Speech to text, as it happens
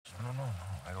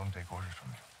don't take orders from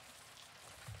you.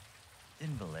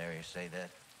 Didn't Valeria say that?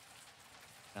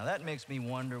 Now that makes me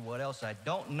wonder what else I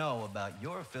don't know about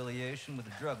your affiliation with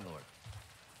the drug lord.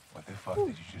 What the fuck did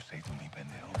you just say to me,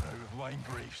 pendejo? Lying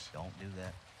briefs. Don't do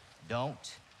that.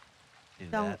 Don't do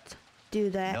that. Don't do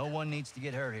that. No one needs to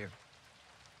get hurt here.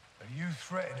 Are you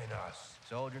threatening us?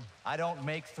 Soldier, I don't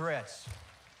make threats.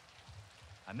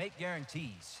 I make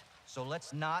guarantees. So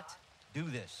let's not do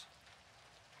this.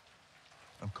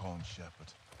 I'm calling Shepard.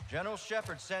 General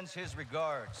Shepard sends his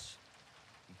regards.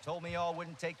 He told me y'all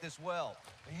wouldn't take this well.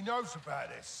 He knows about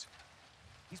this.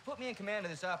 He's put me in command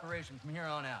of this operation from here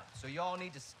on out. So y'all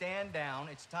need to stand down.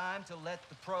 It's time to let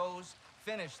the pros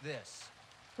finish this.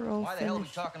 Why the hell are we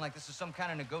talking like this is some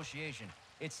kind of negotiation?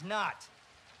 It's not.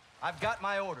 I've got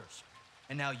my orders.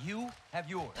 And now you have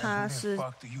yours. 他是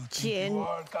Fuck do you think 奸 you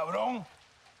are, cabrón?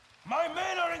 My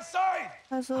men are inside!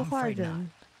 他是坏人。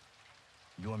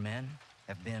 Your men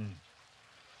have been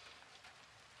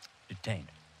detained.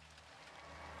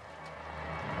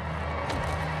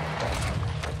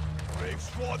 Graves,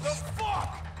 what the fuck?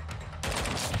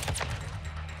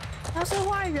 他是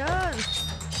坏人。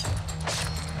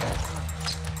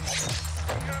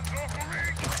 Hands off of me!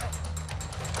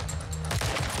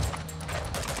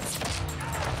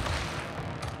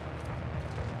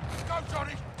 Go,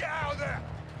 Johnny! Get out of there!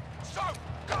 So,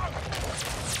 go!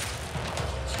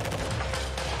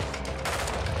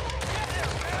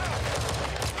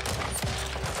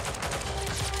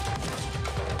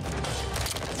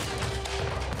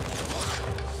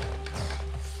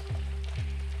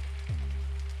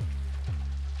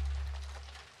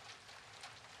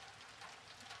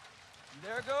 You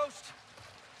there, Ghost?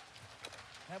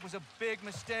 That was a big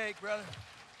mistake, brother.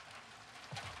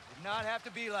 Did not have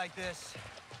to be like this.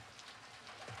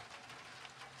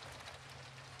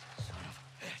 Son of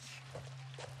a bitch.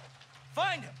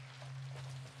 Find him!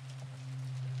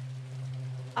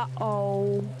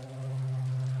 Uh-oh.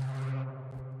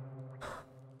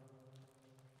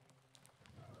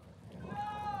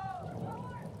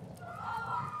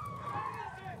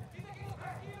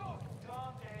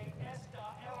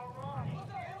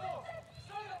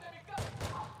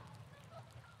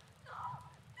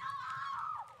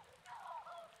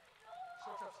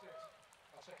 Search upstairs.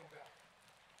 I'll check him down.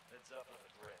 Heads up on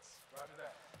the Brits. Roger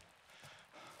that.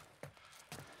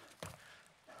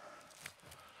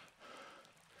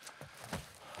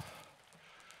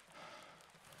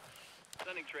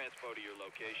 Sending transpo to your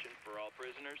location for all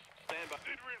prisoners. Stand by.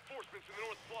 Need reinforcements in the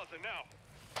North Plaza now.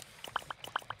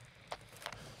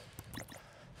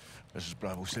 This is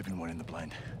Bravo 7-1 in the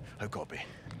blind. How copy?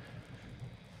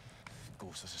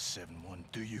 Ghost, this is 7-1.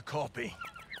 Do you copy?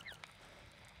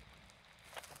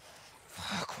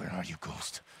 Fuck, where are you,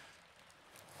 Ghost?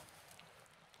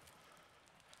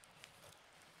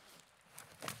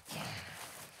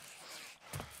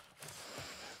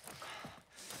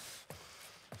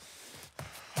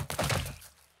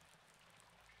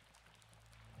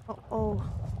 Uh-oh.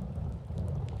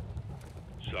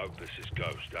 So, this is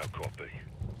Ghost, how copy?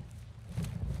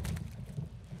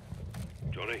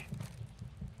 Johnny?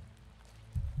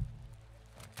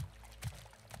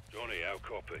 Johnny, how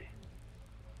copy?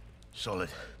 Solid.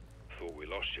 Thought we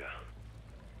lost you.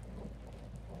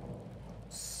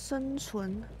 生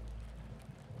存。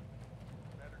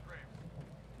 Commander Graves.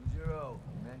 2-0.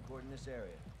 Men court in this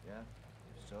area, yeah?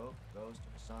 If so, Ghost,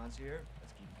 Hassan's here.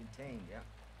 Let's keep it contained, yeah?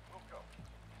 We'll go.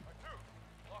 Two.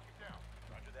 Lock it down.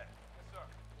 Roger that.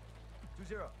 Yes,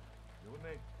 sir. 2-0. You're with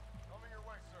me. Coming your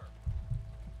way, sir.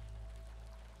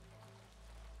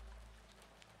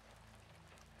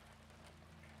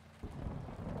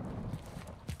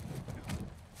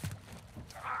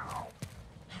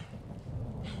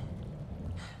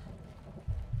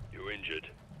 You're injured.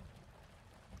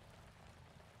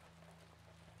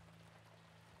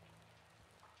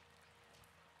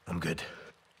 I'm good.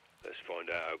 Let's find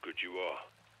out how good you are.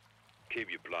 Keep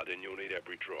your blood in, you'll need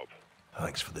every drop.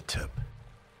 Thanks for the tip.